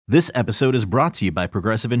This episode is brought to you by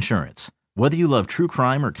Progressive Insurance. Whether you love true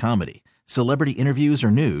crime or comedy, celebrity interviews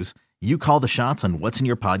or news, you call the shots on what's in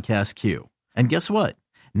your podcast queue. And guess what?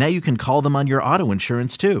 Now you can call them on your auto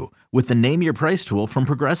insurance too with the Name Your Price tool from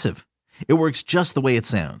Progressive. It works just the way it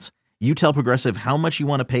sounds. You tell Progressive how much you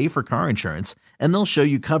want to pay for car insurance, and they'll show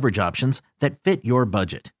you coverage options that fit your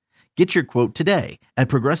budget. Get your quote today at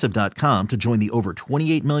Progressive.com to join the over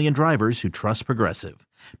 28 million drivers who trust Progressive.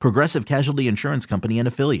 Progressive Casualty Insurance Company and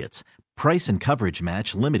Affiliates. Price and coverage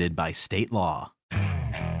match limited by state law.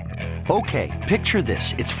 Okay, picture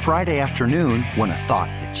this. It's Friday afternoon when a thought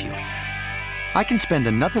hits you. I can spend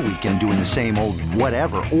another weekend doing the same old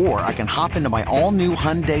whatever, or I can hop into my all-new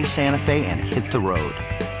Hyundai Santa Fe and hit the road.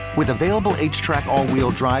 With available H-Track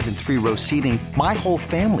all-wheel drive and 3-row seating, my whole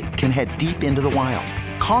family can head deep into the wild.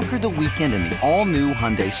 Conquer the weekend in the all-new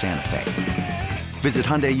Hyundai Santa Fe. Visit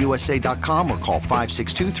HyundaiUSA.com or call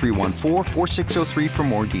 562-314-4603 for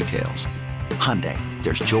more details. Hyundai,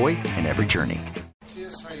 there's joy in every journey.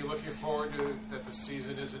 Matthias, are you looking forward to that the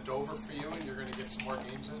season isn't over for you and you're going to get some more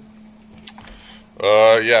games in?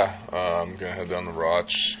 Yeah. I'm going to head down to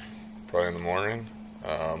Roch probably in the morning.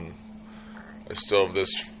 I still have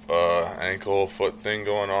this ankle foot thing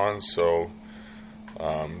going on, so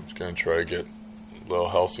I'm just going to try to get a little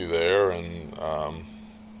healthy there and,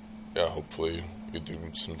 hopefully we could do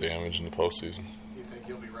some damage in the postseason. Do you think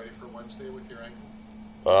you'll be ready for Wednesday with your ankle?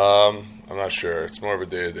 I'm not sure. It's more of a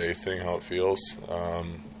day-to-day thing, how it feels.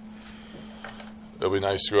 It'll be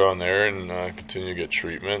nice to go down there and continue to get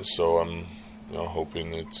treatment, so I'm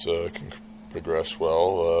hoping it can progress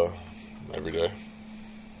well every day.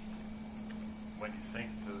 When you think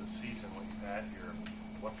to the season, what you've had here,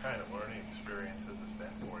 what kind of learning experience has this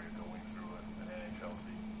been for you going through an NHL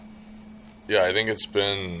season? Yeah, I think it's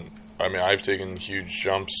been... I've taken huge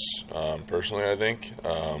jumps personally, I think.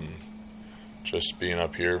 Just being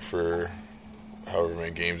up here for however many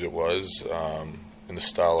games it was, in the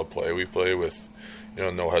style of play we play with,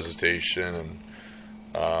 no hesitation. And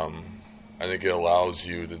I think it allows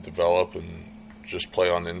you to develop and just play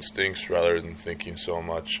on instincts rather than thinking so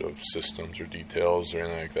much of systems or details or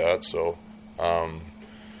anything like that. So, I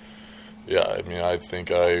think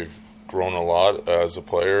I've grown a lot as a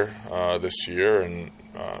player this year, and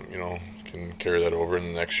can carry that over in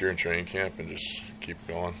the next year in training camp and just keep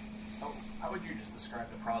going. How would you just describe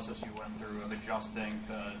the process you went through of adjusting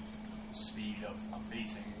to the speed of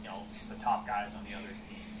facing, the top guys on the other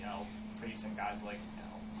team, facing guys like,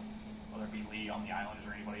 whether it be Lee on the Islanders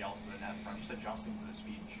or anybody else in the net front, just adjusting to the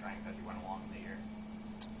speed and strength as you went along in the year?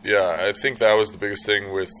 Yeah, I think that was the biggest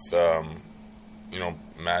thing with,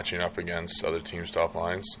 matching up against other teams' top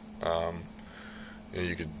lines.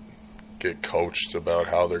 You could get coached about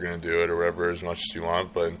how they're going to do it or whatever as much as you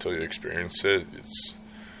want, but until you experience it, it's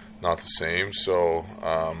not the same. So,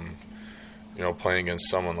 playing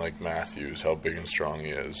against someone like Matthews, how big and strong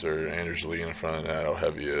he is, or Anders Lee in front of the net, how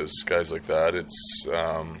heavy he is, guys like that, it's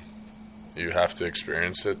you have to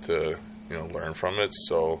experience it to learn from it.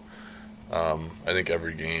 So I think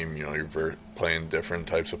every game, you're playing different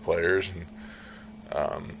types of players, and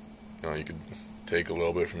you could take a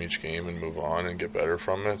little bit from each game and move on and get better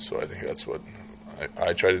from it. So I think that's what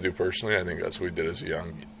I try to do personally. I think that's what we did as a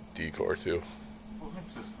young D-core too. What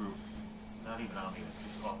makes this group, not even on the ice,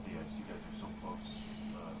 just off the ice, you guys are so close,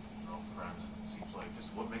 friends, it seems like,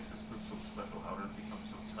 just what makes this group so special? How did it become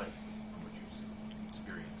so tight from what you've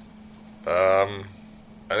experienced?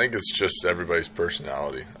 I think it's just everybody's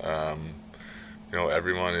personality.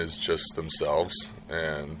 Everyone is just themselves,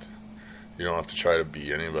 and you don't have to try to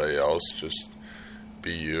be anybody else. Just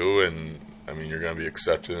be you, and you're going to be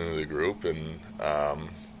accepted into the group, and I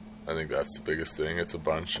think that's the biggest thing. It's a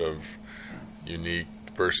bunch of unique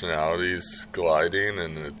personalities colliding,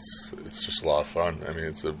 and it's just a lot of fun.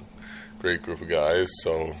 It's a great group of guys,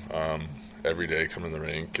 so every day come in the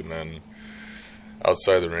rink, and then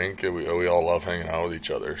outside the rink, we all love hanging out with each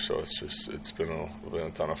other, so it's been a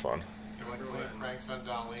ton of fun. You ever play pranks on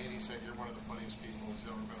Don Lee, and he said you're one of the funniest people who's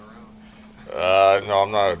ever been around? No,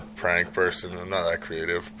 I'm not a prank person. I'm not that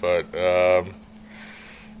creative, but I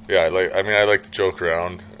like to joke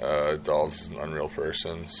around. Dahl's an unreal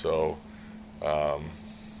person, so try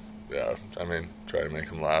to make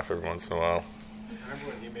him laugh every once in a while. I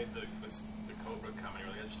remember when he made the Cobra comment,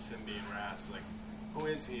 really, that's just him being Rass. Like, who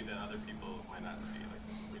is he that other people might not see? Like,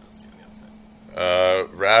 we don't see on the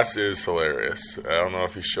outside. Rass is hilarious. I don't know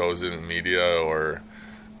if he shows it in media or,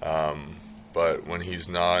 but when he's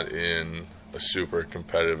not in a super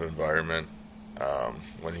competitive environment,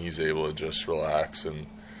 when he's able to just relax and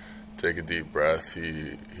take a deep breath,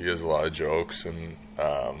 he has a lot of jokes, and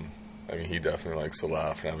he definitely likes to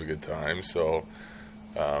laugh and have a good time. So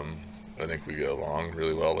I think we get along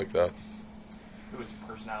really well like that. Whose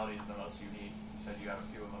personality is the most unique? You said you have a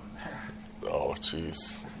few of them there. Oh,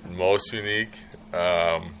 jeez. Most unique?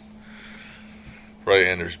 Right,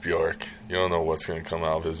 Anders Bjork. You don't know what's going to come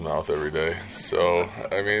out of his mouth every day. So,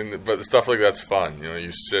 I mean, but stuff like that's fun. You know,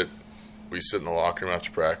 we sit in the locker room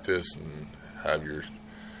after practice and have your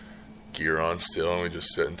gear on still, and we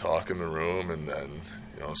just sit and talk in the room, and then,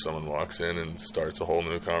 you know, someone walks in and starts a whole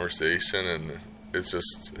new conversation, and it's a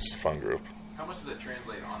fun group. How much does that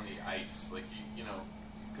translate on the ice? Like, you know,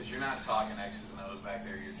 because you're not talking X's and O's back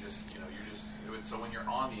there. You're just, so when you're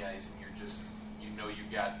on the ice and you're just,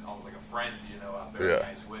 you've got almost like a friend, out there on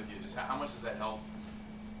the ice with you. Just how much does that help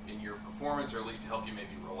in your performance, or at least help you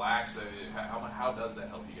maybe relax? How does that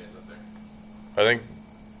help you guys up there? I think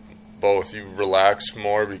both. You relax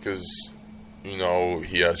more because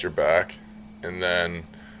he has your back, and then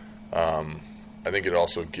I think it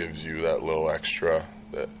also gives you that little extra,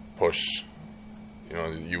 that push.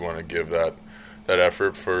 You want to give that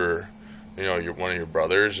effort for you're one of your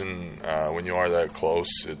brothers, and when you are that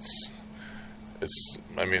close, it's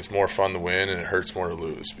more fun to win, and it hurts more to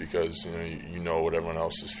lose because you know what everyone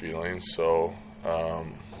else is feeling. So I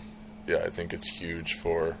think it's huge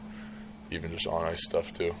for even just on ice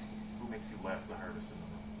stuff too. Who makes you laugh the hardest in the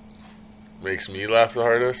room? Makes me laugh the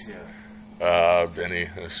hardest? Yeah. Vinny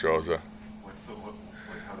Nostroza.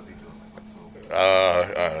 How does he do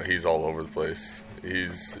it? He's all over the place.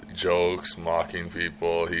 He's jokes, mocking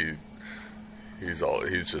people. He's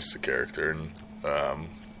just a character, and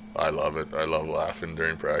I love it. I love laughing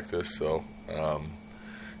during practice, so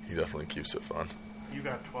he definitely keeps it fun. You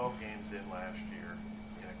got 12 games in last year,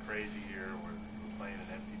 in a crazy year where you were playing in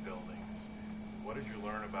empty buildings. What did you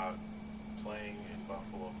learn about playing in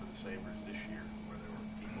Buffalo for the Sabres this year, where there were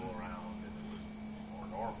people around and it was more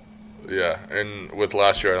normal? Yeah, and with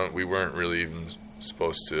last year, we weren't really even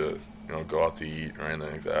supposed to, go out to eat or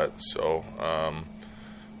anything like that. So I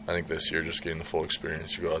think this year, just getting the full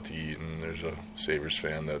experience, you go out to eat, and there's a Sabres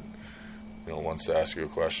fan that wants to ask you a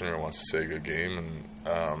question or wants to say a good game,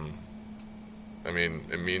 and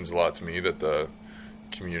it means a lot to me that the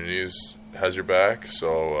community has your back.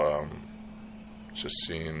 So just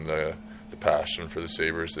seeing the passion for the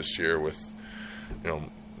Sabres this year with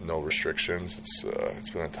no restrictions, it's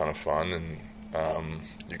been a ton of fun, and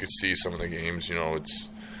you could see some of the games.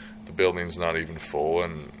 The building's not even full,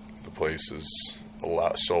 and the place is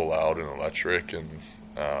so loud and electric, and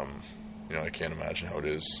I can't imagine how it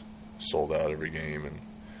is sold out every game, and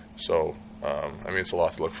so it's a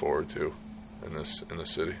lot to look forward to in this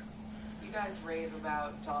city. You guys rave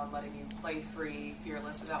about Don letting you play free,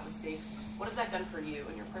 fearless, without mistakes. What has that done for you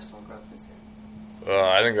and your personal growth this year?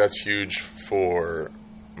 I think that's huge for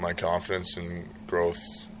my confidence and growth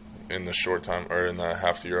in the short time, or in the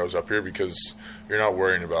half the year I was up here, because you're not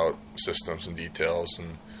worrying about systems and details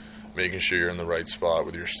and making sure you're in the right spot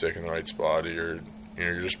with your stick in the right spot. You're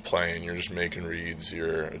just playing, you're just making reads,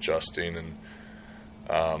 you're adjusting, and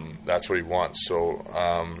that's what he wants. So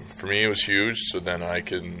for me, it was huge. So then I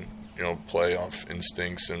can play off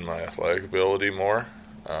instincts and my athletic ability more,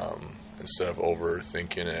 instead of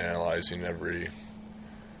overthinking and analyzing every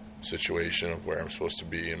situation of where I'm supposed to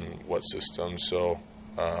be and what system. So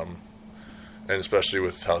and especially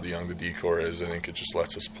with how young the D-Corps is, I think it just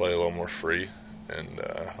lets us play a little more free and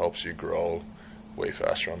helps you grow way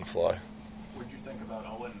faster on the fly. What did you think about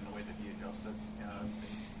Owen and the way that he adjusted?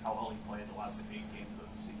 How well he played the last 8 games of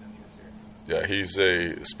the season he was here? Yeah, he's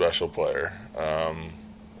a special player.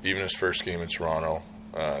 Even his first game in Toronto,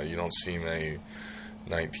 you don't see many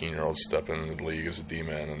 19-year-olds step into the league as a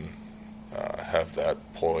D-man and have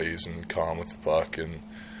that poise and calm with the puck, and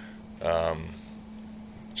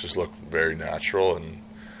just look very natural, and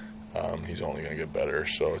he's only going to get better.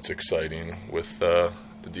 So it's exciting with the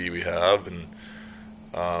D we have, and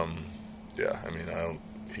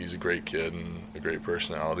he's a great kid and a great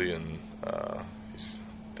personality, and he's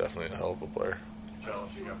definitely a hell of a player.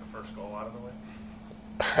 Jealous you got the first goal out of the way?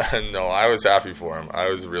 No, I was happy for him. I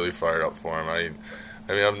was really fired up for him.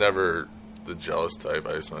 I'm never the jealous type.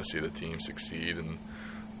 I just want to see the team succeed, and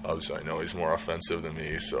obviously I know he's more offensive than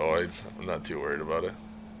me, so I'm not too worried about it.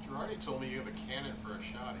 Girardi told me you have a cannon for a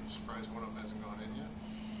shot. Are you surprised one of them hasn't gone in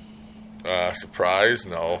yet? Surprised?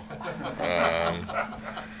 No.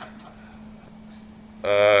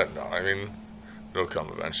 No, it'll come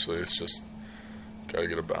eventually. It's just got to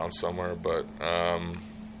get a bounce somewhere. But, I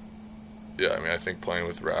think playing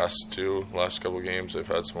with Ras, too, last couple of games, they've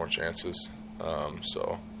had some more chances.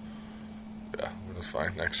 So, it's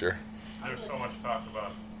fine next year. There's so much talk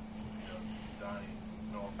about Donnie,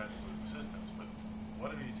 no offense to his assistants, but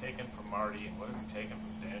what have you taken from Marty and what have you taken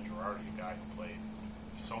from Dan Girardi, a guy who played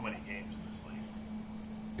so many games in this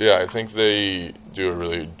league. Yeah, I think they do a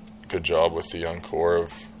really good job with the young core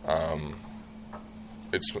of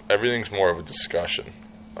everything's more of a discussion.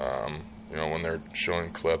 When they're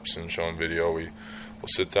showing clips and showing video, we'll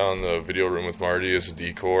sit down in the video room with Marty as a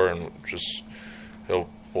decor, and he'll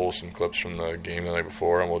pull some clips from the game the night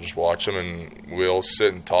before, and we'll just watch them, and we'll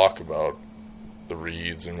sit and talk about the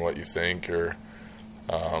reads and what you think. Or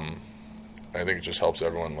I think it just helps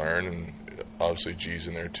everyone learn, and obviously G's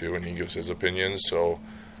in there too, and he gives his opinions. So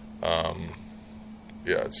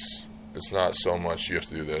it's not so much you have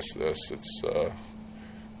to do this. It's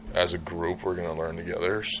as a group we're going to learn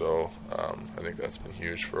together. So I think that's been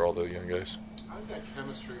huge for all the young guys. I had that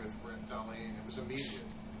chemistry with Brett Darlene. It was immediate,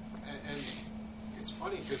 and it's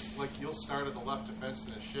funny because you'll start at the left defense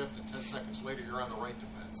in a shift, and 10 seconds later you're on the right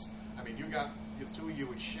defense. I mean, the two of you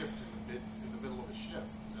would shift in the middle of a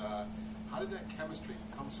shift. How did that chemistry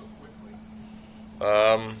come so quickly?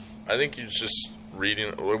 I think you just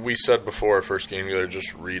reading. What we said before our first game together,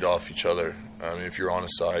 just read off each other. I mean, if you're on a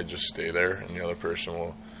side, just stay there, and the other person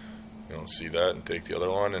will, see that and take the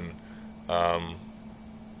other one. And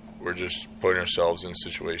we're just putting ourselves in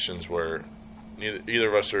situations where either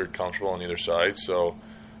of us are comfortable on either side. So,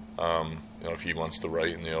 if he wants the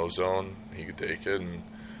right in the O zone, he could take it, and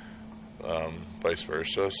vice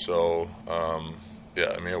versa. So,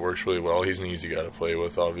 it works really well. He's an easy guy to play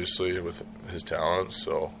with, obviously, with his talent.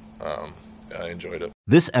 So, I enjoyed it.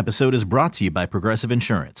 This episode is brought to you by Progressive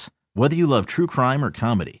Insurance. Whether you love true crime or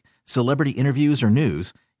comedy, celebrity interviews or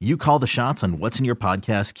news, you call the shots on what's in your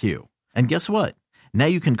podcast queue. And guess what? Now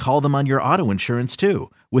you can call them on your auto insurance too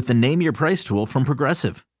with the Name Your Price tool from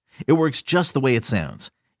Progressive. It works just the way it sounds.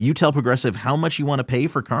 You tell Progressive how much you want to pay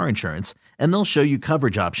for car insurance, and they'll show you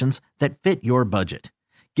coverage options that fit your budget.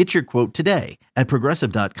 Get your quote today at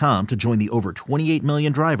Progressive.com to join the over 28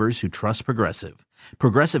 million drivers who trust Progressive.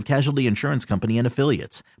 Progressive Casualty Insurance Company and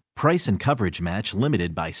Affiliates. Price and coverage match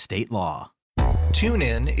limited by state law.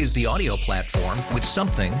 TuneIn is the audio platform with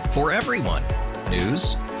something for everyone.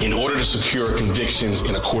 News. In order to secure convictions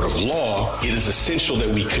in a court of law, it is essential that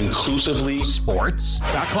we conclusively. Sports.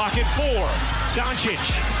 Shot clock at 4. Doncic.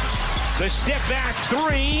 The step back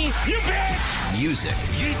 3. You bet. Music.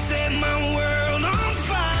 You set my world on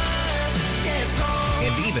fire. Yes,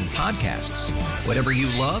 and even podcasts. Whatever you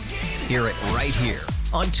love, hear it right here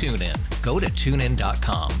on TuneIn. Go to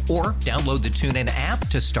TuneIn.com or download the TuneIn app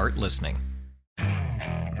to start listening.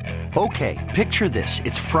 Okay, picture this.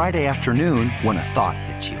 It's Friday afternoon when a thought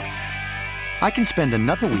hits you. I can spend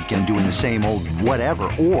another weekend doing the same old whatever,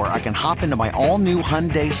 or I can hop into my all-new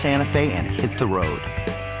Hyundai Santa Fe and hit the road.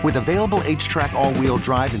 With available H-Track all-wheel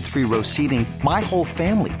drive and 3-row seating, my whole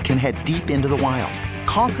family can head deep into the wild.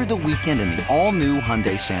 Conquer the weekend in the all-new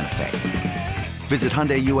Hyundai Santa Fe. Visit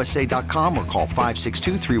HyundaiUSA.com or call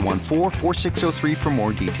 562-314-4603 for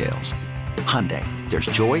more details. Hyundai, there's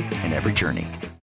joy in every journey.